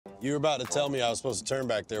You were about to tell me I was supposed to turn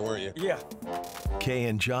back there, weren't you? Yeah. Kay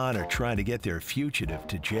and John are trying to get their fugitive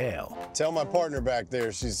to jail. Tell my partner back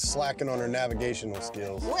there she's slacking on her navigational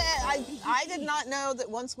skills. Well, I did not know that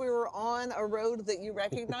once we were on a road that you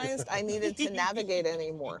recognized, I needed to navigate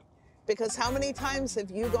anymore. Because how many times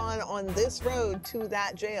have you gone on this road to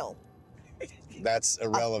that jail? That's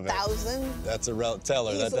irrelevant. 1,000? That's irrelevant. Tell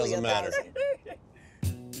her, that doesn't matter.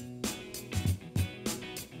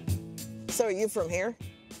 So are you from here?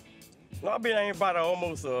 No, I've been here about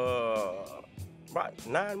almost about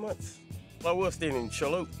 9 months. I was staying in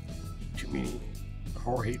Charlotte. Too many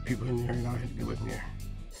hard-hit people in there, and I had to be living there.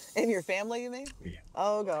 In your family, you mean? Yeah.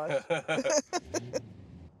 Oh, gosh.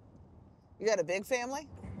 You got a big family?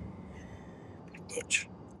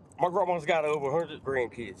 My grandma's got over 100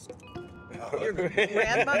 grandkids. Your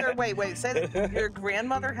grandmother, wait, say that. Your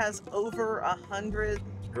grandmother has over 100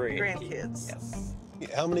 grandkids. Yes.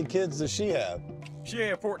 How many kids does she have? She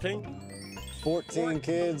had 14. 14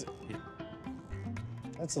 kids?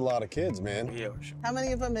 That's a lot of kids, man. Yeah. How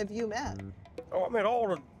many of them have you met? Oh, I met all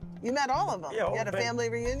of them. You met all of them? Yeah, all you had a of them. family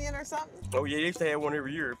reunion or something? Oh, yeah, they used to have one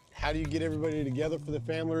every year. How do you get everybody together for the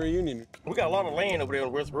family reunion? We got a lot of land over there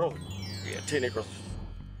in West Brunswick. Yeah, 10 acres.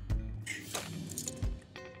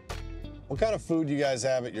 What kind of food do you guys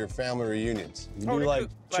have at your family reunions? You do they like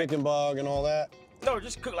cook, chicken bog and all that? No,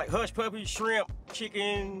 just cook like hush puppies, shrimp,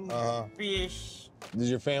 chicken, fish.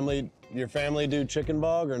 Does your family do chicken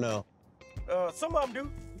bog or no? Some of them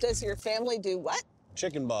do. Does your family do what?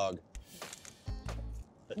 Chicken bog.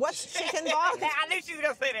 What's chicken bog? I knew she was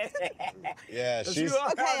gonna say that. Yeah, she's,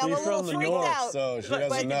 Okay, I'm a she's little from the freaked north, out. so she Like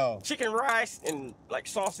doesn't know. Chicken rice and like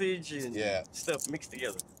sausage and Yeah. stuff mixed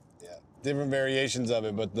together. Yeah, different variations of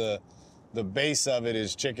it, but the base of it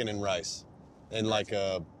is chicken and rice, in like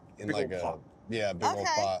a Big old pot. big old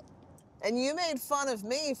pot. And you made fun of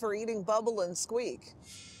me for eating Bubble and Squeak.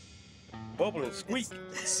 Bubble and Squeak.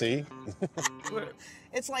 See?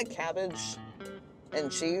 It's like cabbage and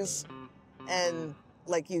cheese, and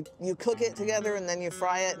like you cook it together and then you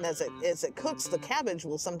fry it, and as it cooks, the cabbage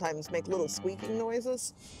will sometimes make little squeaking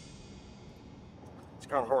noises. It's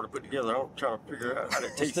kind of hard to put together. I'm trying to figure out how to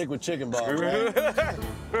Let's taste. stick with chicken bog, right?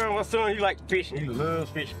 Well, my son, he likes fishing. He loves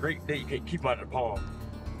fishing. Great day. You can't keep him out of the pond.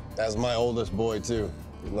 That's my oldest boy too.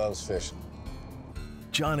 He loves fishing.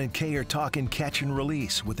 John and Kay are talking catch and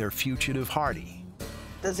release with their fugitive Hardy.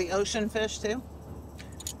 Does the ocean fish too?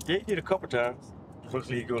 Yeah, he did a couple times.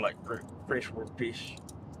 Mostly he go like freshwater fish,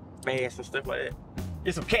 bass and stuff like that.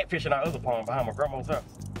 There's some catfish in our other pond behind my grandma's house.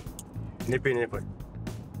 And they've been there for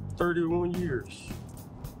 31 years.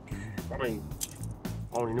 I mean,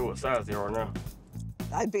 I don't even know what size they are now.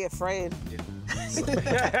 I'd be afraid.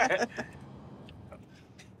 Have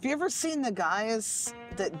you ever seen the guys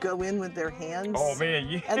that go in with their hands? Oh man,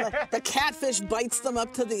 yeah. And the catfish bites them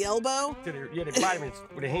up to the elbow? Yeah, they bite them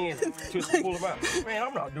with their hands, twist and pull them out. Man,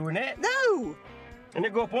 I'm not doing that. No! And they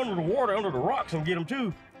go up under the water, under the rocks, and get them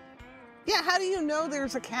too. Yeah, how do you know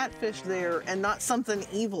there's a catfish there and not something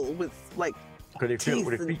evil with like Because they feel it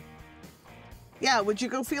with their feet. Yeah, would you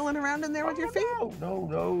go feeling around in there with your feet? No,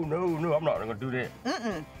 I'm not gonna do that.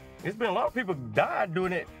 Mm-mm. There's been a lot of people died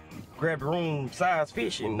doing it. Grab their own size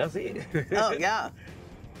fish and that's it. Oh, yeah.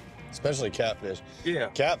 Especially catfish. Yeah.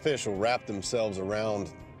 Catfish will wrap themselves around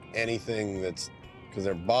anything that's, because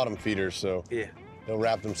they're bottom feeders, so Yeah. they'll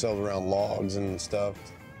wrap themselves around logs and stuff.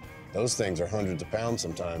 Those things are hundreds of pounds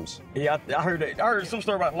sometimes. Yeah, I heard that. I heard some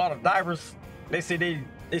story about a lot of divers. They said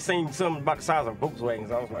they seen something about the size of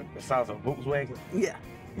Volkswagens. I was like, the size of Volkswagen? Yeah.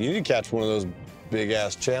 You need to catch one of those big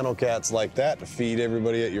ass channel cats like that to feed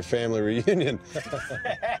everybody at your family reunion.